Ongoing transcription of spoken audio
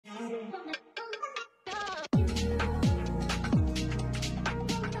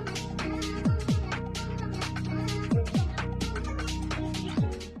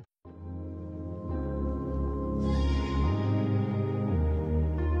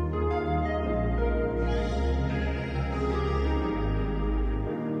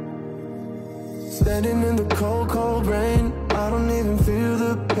Standing in the cold, cold rain, I don't even feel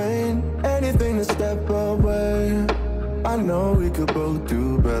the pain. Anything to step away, I know we could both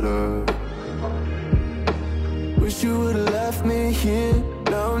do better. Wish you would've left me here,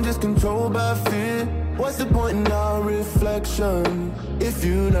 now I'm just controlled by fear. What's the point in our reflection, if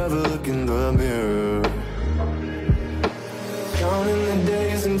you never look in the mirror? Counting the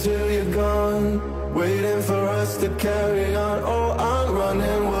days until you're gone, waiting for us to carry on. Oh, I'm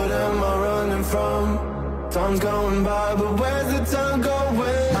running, what am I running from? Time's going by, but where's the time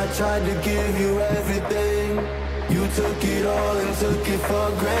going? I tried to give you everything, you took it all and took it for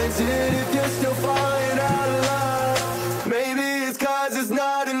granted. If you're still falling out of love, maybe it's 'cause it's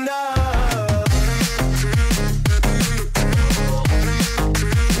not enough.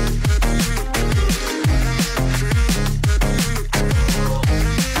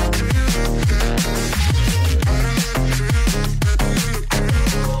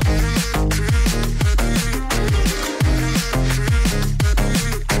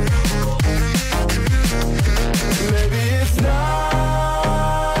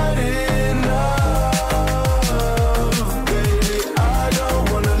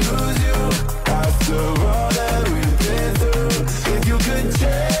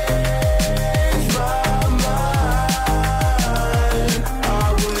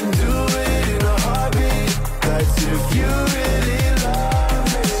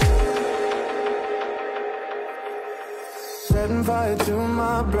 Setting fire to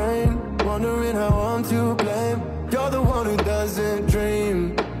my brain, wondering how I'm to blame. You're the one who doesn't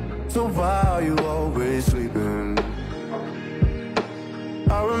dream, so why are you always sleeping?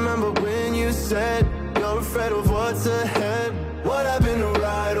 I remember when you said you're afraid of what's ahead. What happened to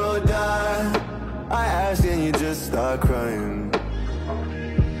ride or die? I asked and you just start crying.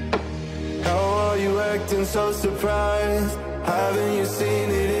 How are you acting so surprised? Haven't you seen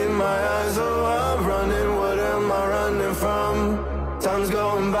it in my eyes? Oh, I'm running, what am I running from? Time's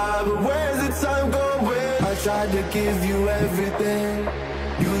going by, but where's the time going? I tried to give you everything,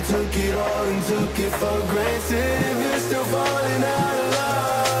 you took it all and took it for granted. If you're still falling out of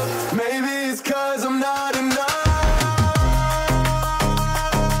love, maybe it's 'cause I'm not enough.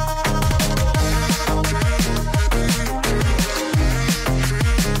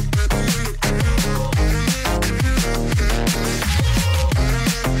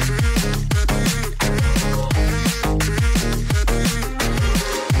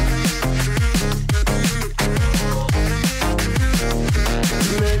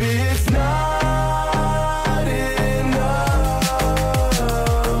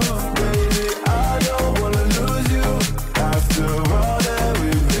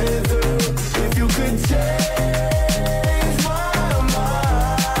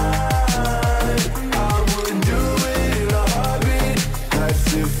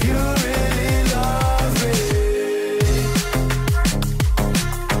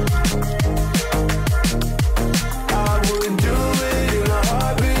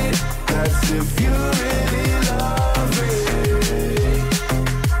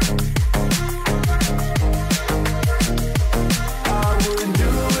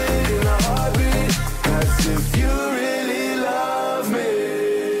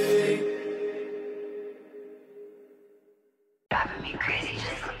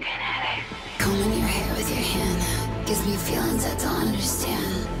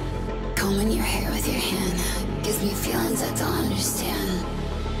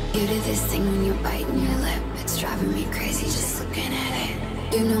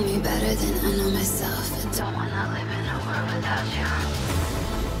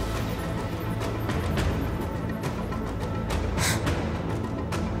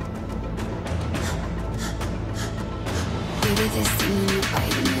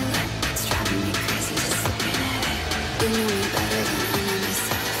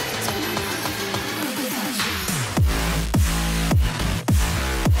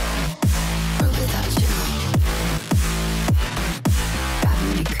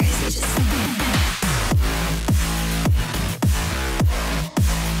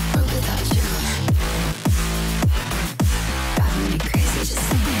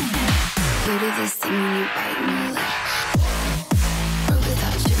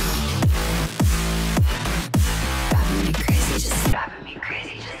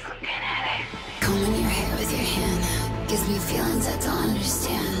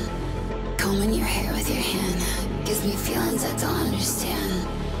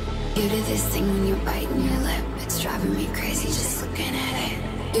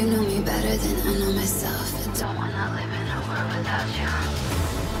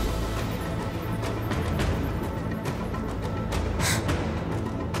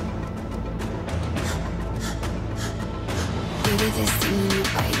 this thing when you're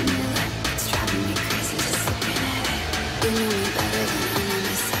biting your lip. It's driving me crazy just looking at it. You know me better than I know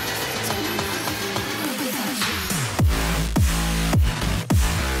myself. I don't wanna live in a world without you.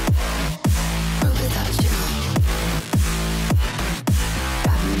 World without you.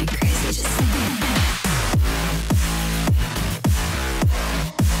 Driving me crazy just looking at it.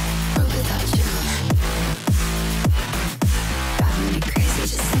 World without you. Driving me crazy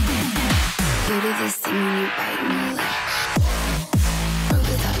just looking at it. You do this thing when you're biting your lip. World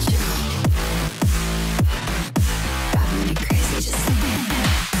without you. Driving me crazy just looking at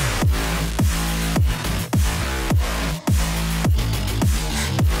it.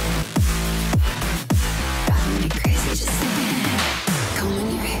 Driving me crazy just looking at it. Combing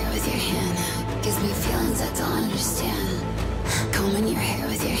your hair with your hand gives me feelings I don't understand. Combing your hair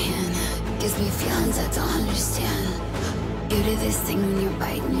with your hand gives me feelings I don't understand. You do this thing when you're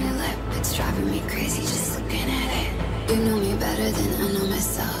biting your lip. It's driving me crazy just looking at it. You know me better than I know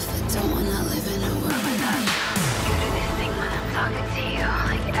myself. I don't wanna live in a world without you. You do this thing when I'm talking to you,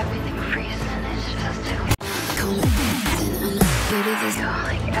 like everything freezes and it's just too. Call me then I know. You do this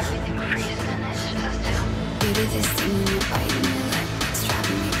like everything freezes and it's just too. You do this thing when you're biting your lip. It's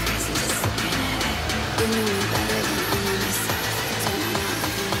driving me crazy just looking at it. You know me better than I know myself. I don't wanna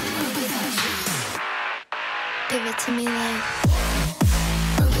live in a world without you. Give it to me like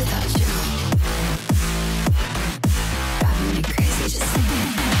world without you. Driving me crazy just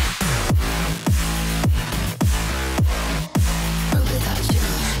looking at it. World without you.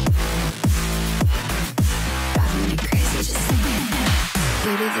 Driving me crazy just looking at it.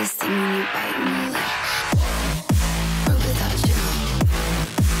 You do this thing when you're biting your lip. World without you.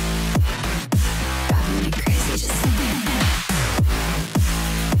 Driving me crazy just looking at it.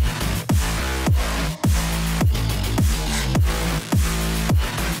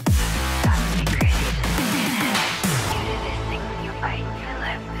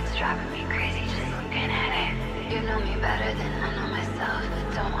 Driving me crazy just looking at it. You know me better than I know myself. I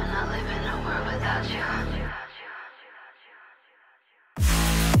don't wanna live in a world without you.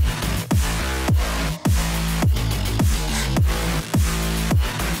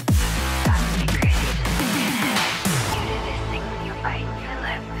 Driving me crazy just looking at it. You do this thing when you're biting your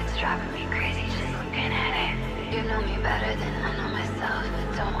lip. It's driving me crazy just looking at it. You know me better than I know myself. I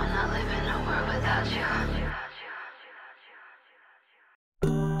don't wanna live in a world without you.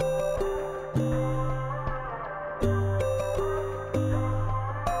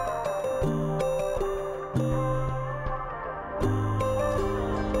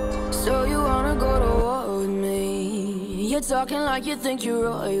 So you wanna go to war with me? You're talking like you think you're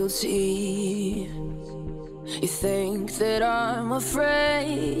royalty. You think that I'm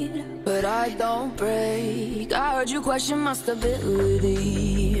afraid, but I don't break. I heard you question my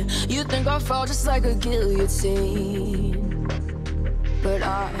stability. You think I'll fall just like a guillotine, but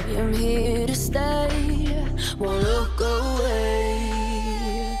I am here to stay, won't look away.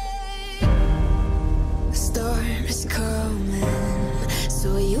 The storm is coming,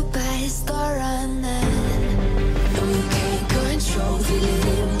 so you better start running. No, you can't control, feel it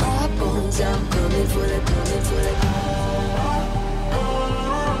in my bones. I'm coming for the, coming for the.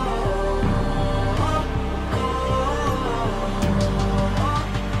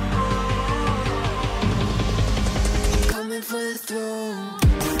 Coming for the throne.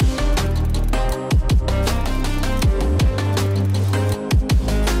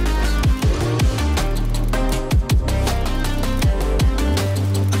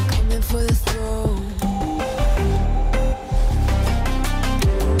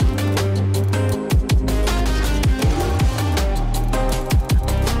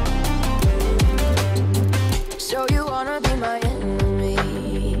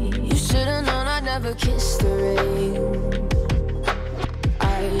 Kiss the rain.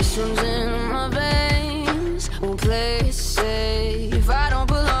 Ice runs in my veins. Won't play it safe. I don't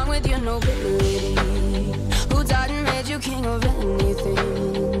belong with your nobility. Who died and made you king of anything?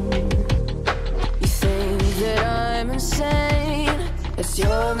 You think that I'm insane? It's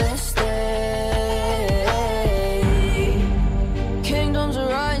your mistake. Kingdoms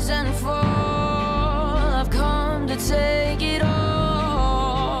rise and fall. I've come to take it all.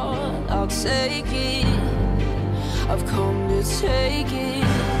 I'll take it. I've come to take it.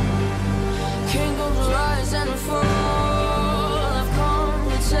 Kingdoms rise and fall. I've come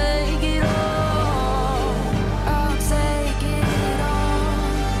to take it all. I'll take it all.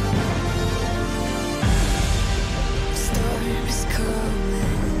 Storm is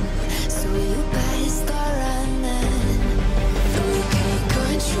coming, so you better start running. No, you can't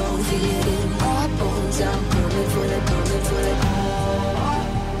control, feel it in my bones. I'm coming for the, coming for the.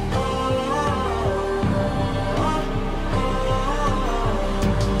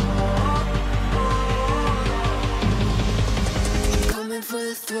 for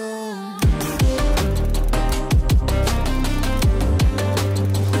the throne.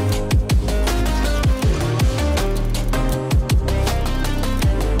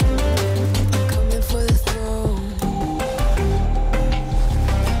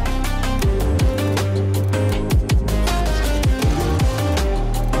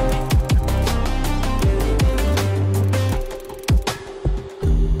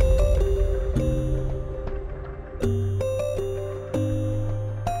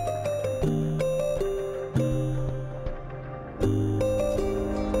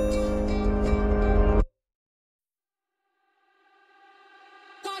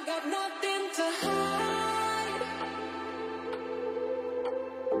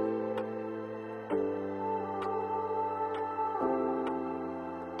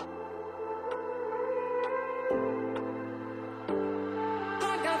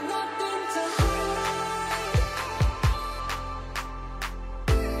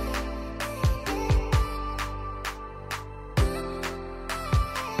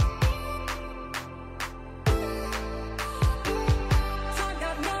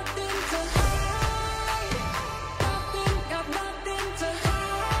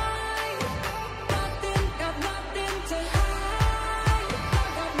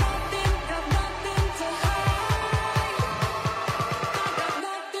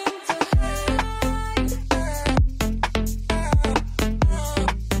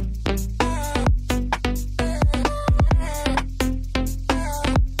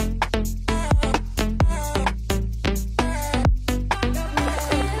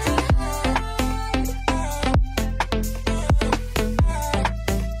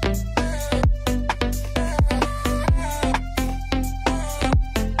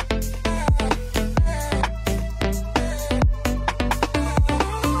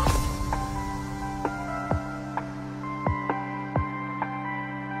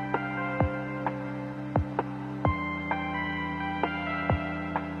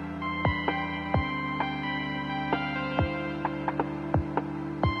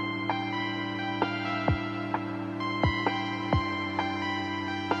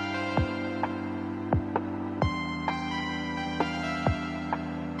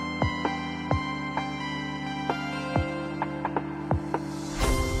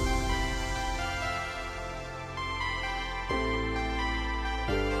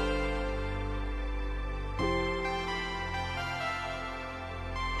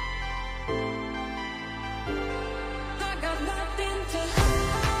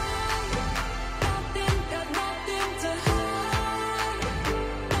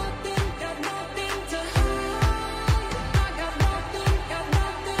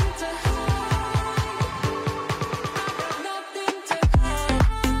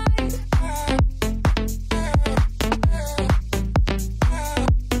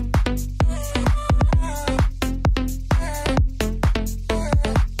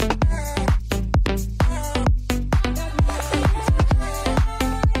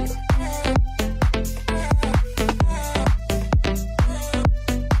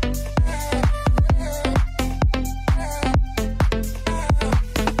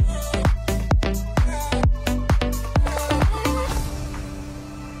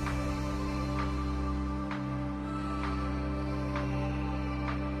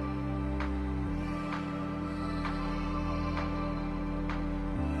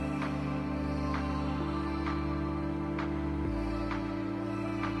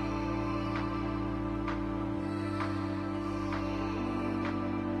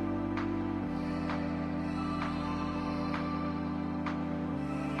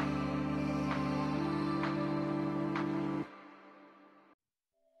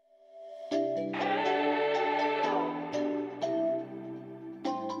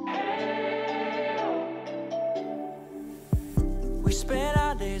 We spent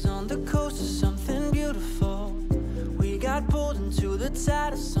our days on the coast of something beautiful. We got pulled into the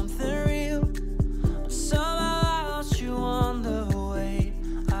tide of something real. But somehow I lost you on the way.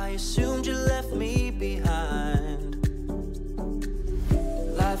 I assumed you left me behind.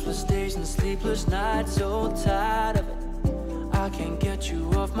 Lifeless days and sleepless nights, so tired of it. I can't get you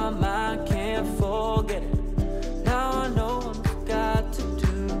off my mind, can't forget it. Now I know what I've got to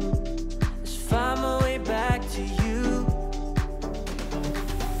do is find my way back to you.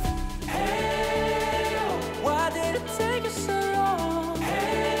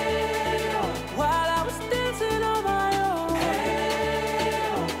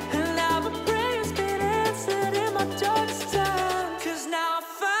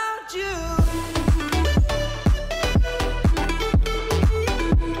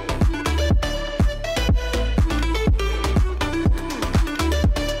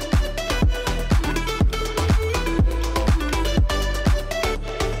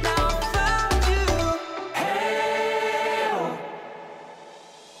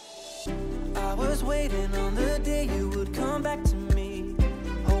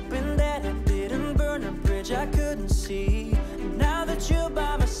 which I couldn't see. And now that you're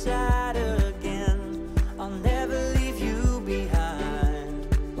by my side again, I'll never leave you behind.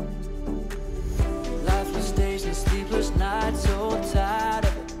 Lifeless days and sleepless nights, so tired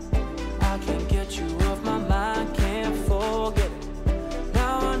of it. I can't get you off my mind, can't forget it.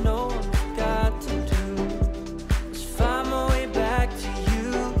 Now I know what I've got to do is find my way back to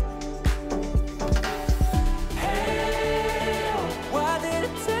you. Hey, why did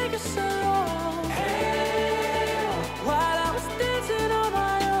it take us so long? Hey, while I was dancing on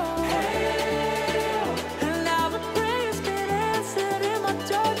my own. Hey, and now the prayers get answered in my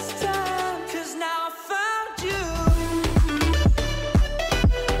darkest time. 'Cause now I found you.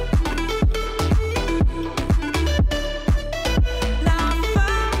 Now I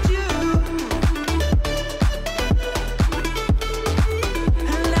found you.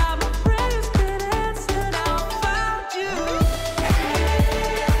 And now my prayers get answered. Now I found you.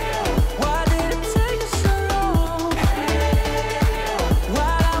 Why did it take us so long?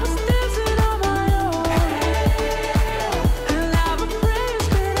 While I was dancing on my own. And now my prayers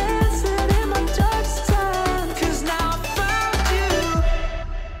get answered in my darkest time. 'Cause now I found you.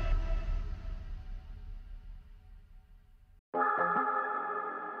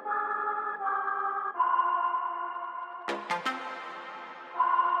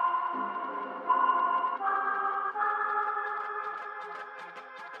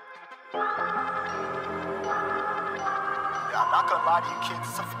 Yeah, I'm not gonna lie to you kids,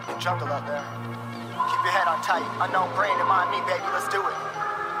 it's a f***ing jungle out there. Keep your head on tight, unknown brain and mind me, baby, let's do it.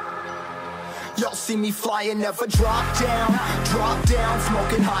 Y'all see me flying, never drop down,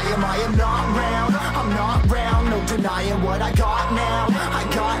 smoking high, I am not round, I'm not round, no denying what I got now,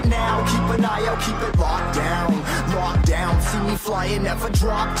 keep an eye out, keep it locked down, see me flying, never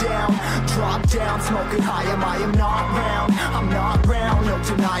drop down, smoking high, I am not round, I'm not round, no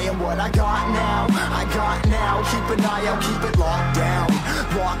denying what I got now, keep an eye out, keep it locked down,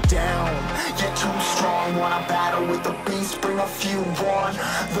 you're too strong, wanna battle with the beast, bring a few on,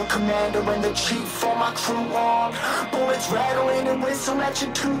 the commander and the chief for my crew on, bullets rattling and whistle at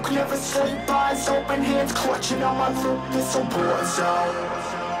your toque, never sleep, eyes open, hands clutching on my loop, this a war zone.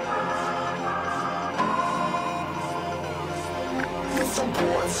 This a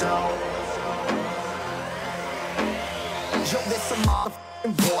war zone. Yo, this a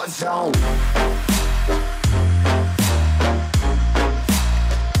motherfucking war zone.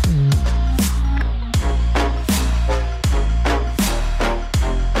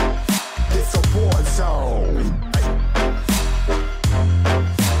 This a war zone.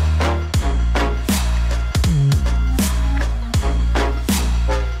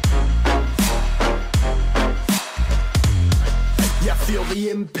 Yeah, feel the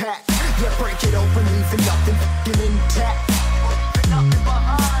impact. Yeah, break it open, leaving nothing f***ing intact.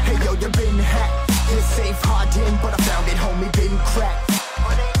 Hey yo, you been hacked. You're safe, hard in, but I found it, homie, been cracked.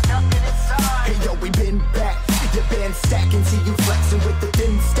 Hey yo, we been back. Your band stacking, see you flexing with the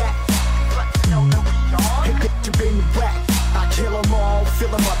thin stack. Hey bitch, you been whacked. I kill 'em all,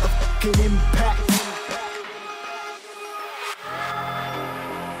 feel a motherfucking impact.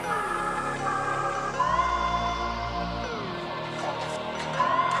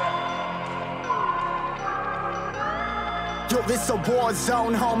 Yo, this a war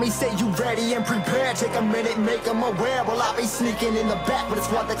zone, homie, say you ready and prepared. Take a minute, make them aware. Well, I be sneaking in the back, but it's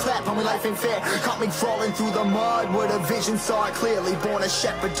what the clap, homie, life ain't fair. Caught me crawling through the mud with a vision, saw it clearly. Born a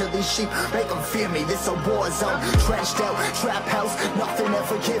shepherd to these sheep, make them fear me. This a war zone, trenched out, trap house, nothing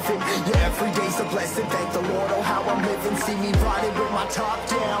ever given. Yeah, every day's a blessing, thank the Lord, oh how I'm living. See me riding with my top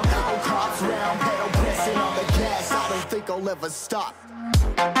down, oh cops round, pedal pressing on the gas. I don't think I'll ever stop.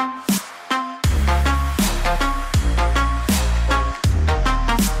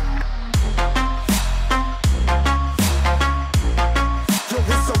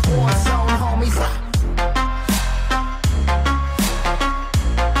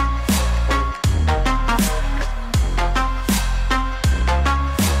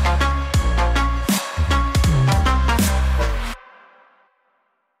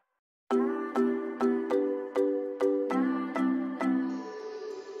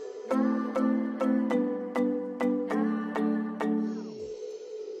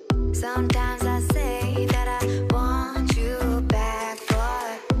 Sometimes I say that I want you back,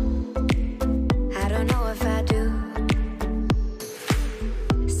 but I don't know if I do.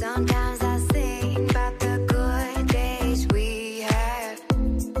 Sometimes I think about the good days we had,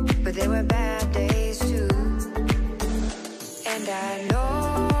 but there were bad days too. And I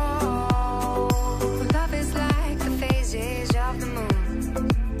know love is like the phases of the moon.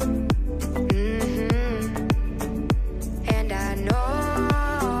 And I know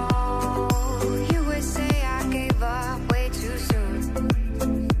you would say I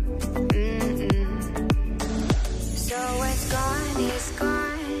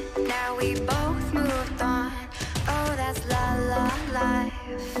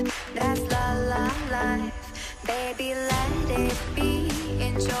be, let it be.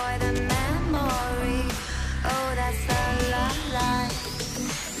 Enjoy the